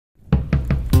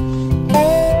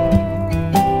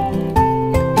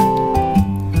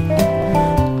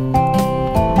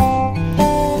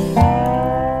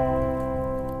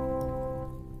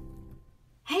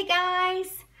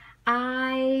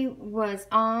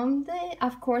on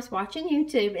of course, watching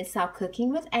YouTube and saw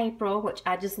Cooking with April, which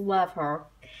I just love her.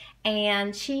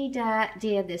 And she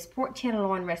did this pork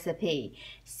tenderloin recipe.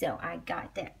 So I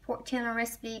got that pork tenderloin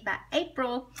recipe by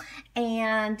April.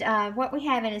 And what we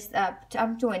have is,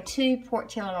 I'm doing 2 pork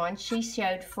tenderloins. She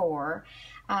showed 4.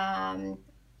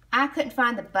 I couldn't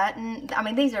find the button. I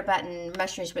mean, these are button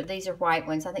mushrooms, but these are white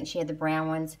ones. I think she had the brown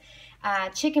ones.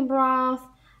 Chicken broth,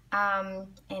 and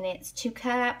it's 2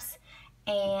 cups.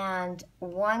 And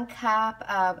 1 cup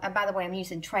of, and by the way, I'm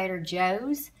using Trader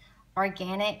Joe's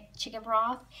organic chicken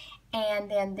broth.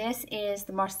 And then this is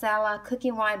the Marsala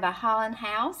cooking wine by Holland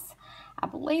House. I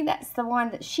believe that's the one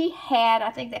that she had.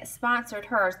 I think that sponsored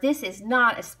hers. This is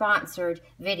not a sponsored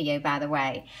video, by the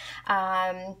way.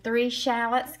 3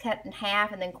 shallots cut in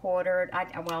half and then quartered.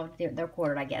 Well, they're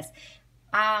quartered, I guess.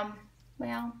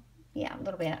 Well, yeah, a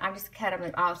little bit. I just cut them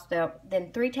off. So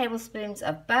then 3 tablespoons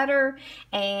of butter,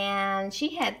 and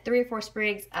she had 3 or 4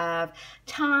 sprigs of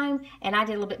thyme, and I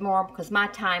did a little bit more because my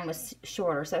time was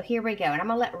shorter. So here we go, and I'm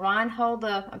gonna let Ron hold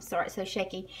the. I'm sorry, it's so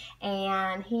shaky.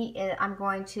 And I'm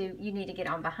going to. You need to get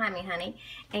on behind me, honey.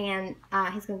 And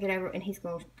he's gonna get over, and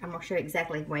I'm gonna show you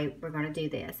exactly the way we're gonna do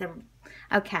this. So,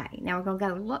 okay, now we're gonna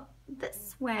go look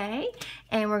this way,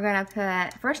 and we're gonna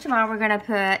put. First of all, we're gonna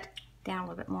put. Down a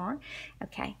little bit more.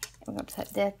 Okay, we're going to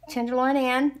put the tenderloin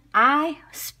in. I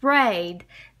sprayed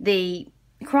the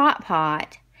crock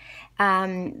pot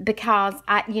because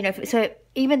so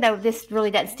even though this really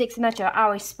doesn't stick so much, I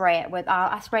always spray it with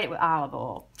sprayed it with olive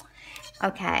oil.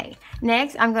 Okay,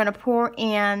 next I'm going to pour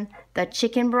in the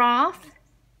chicken broth.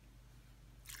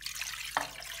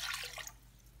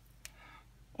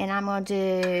 And I'm going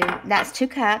to do, that's 2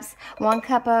 cups, 1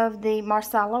 cup of the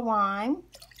Marsala wine.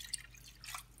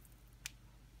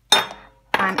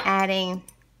 I'm adding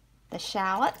the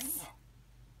shallots.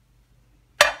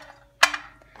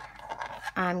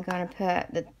 I'm going to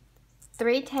put the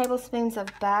 3 tablespoons of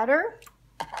butter.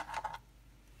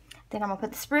 Then I'm going to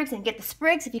put the sprigs and get the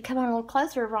sprigs. If you come on a little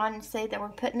closer, Ron, and see that we're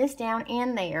putting this down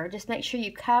in there. Just make sure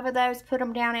you cover those, put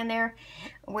them down in there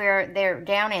where they're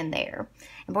down in there.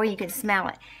 And boy, you can smell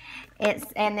it.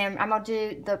 And then I'm going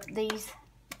to do these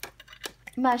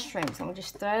mushrooms. I'm going to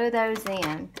just throw those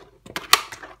in.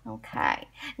 Okay,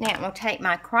 now I'm going to take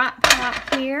my crock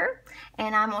pot here,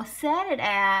 and I'm going to set it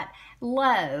at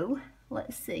low.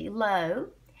 Let's see, low.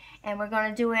 And we're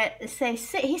going to do it, say,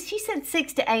 she said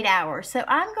 6 to 8 hours. So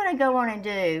I'm going to go on and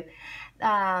do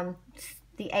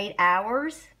the 8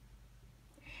 hours.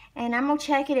 And I'm going to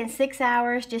check it in 6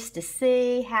 hours just to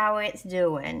see how it's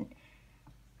doing.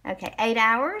 Okay, 8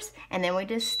 hours, and then we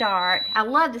just start. I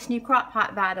love this new crock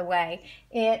pot, by the way.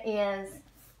 It is...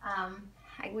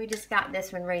 we just got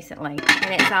this one recently,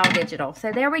 and it's all digital.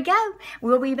 So there we go.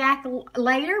 We'll be back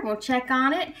later. We'll check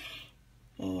on it.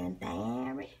 And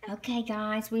there we go. Okay,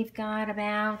 guys, we've got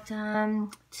about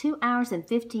 2 hours and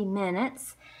 15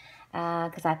 minutes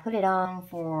because I put it on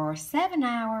for 7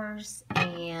 hours,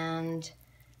 and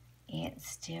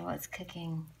it's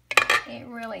cooking. It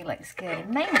really looks good. It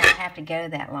may not have to go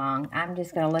that long. I'm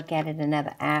just going to look at it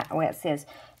another hour. Well, it says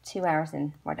 2 hours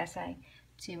and, what did I say?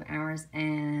 2 hours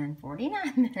and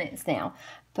 49 minutes now.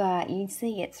 But you can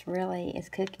see it's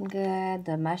cooking good.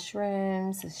 The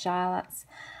mushrooms, the shallots,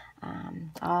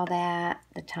 all that.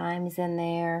 The thyme's in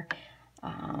there.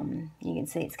 You can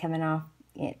see it's coming off.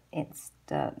 You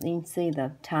can see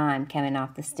the thyme coming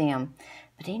off the stem.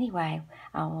 But anyway,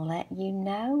 I'll let you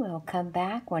know. We'll come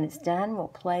back when it's done. We'll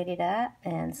plate it up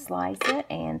and slice it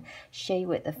and show you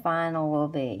what the final will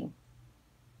be.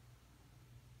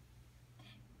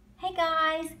 Hey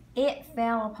guys, it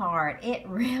fell apart. It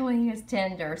really is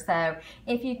tender. So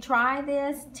if you try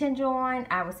this tenderloin,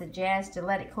 I would suggest to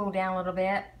let it cool down a little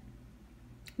bit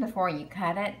before you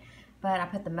cut it. But I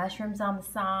put the mushrooms on the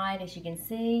side. As you can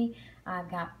see, I've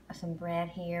got some bread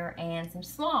here and some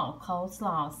slaw, cold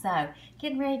slaw. So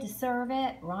getting ready to serve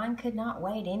it. Ron could not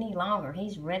wait any longer.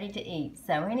 He's ready to eat.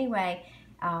 So anyway,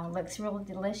 looks really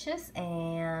delicious,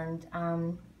 and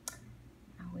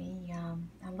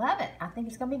I love it. I think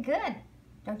it's going to be good.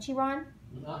 Don't you, Ron?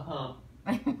 Uh-huh.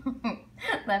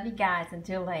 Love you guys.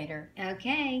 Until later.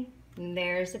 Okay,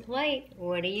 there's the plate.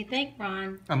 What do you think,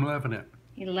 Ron? I'm loving it.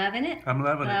 You loving it? I'm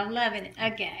loving it. I'm loving it.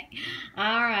 Okay.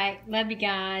 All right. Love you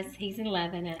guys. He's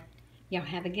loving it. Y'all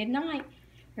have a good night.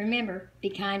 Remember, be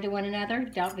kind to one another.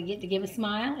 Don't forget to give a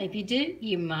smile. If you do,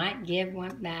 you might give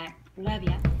one back. Love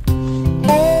ya.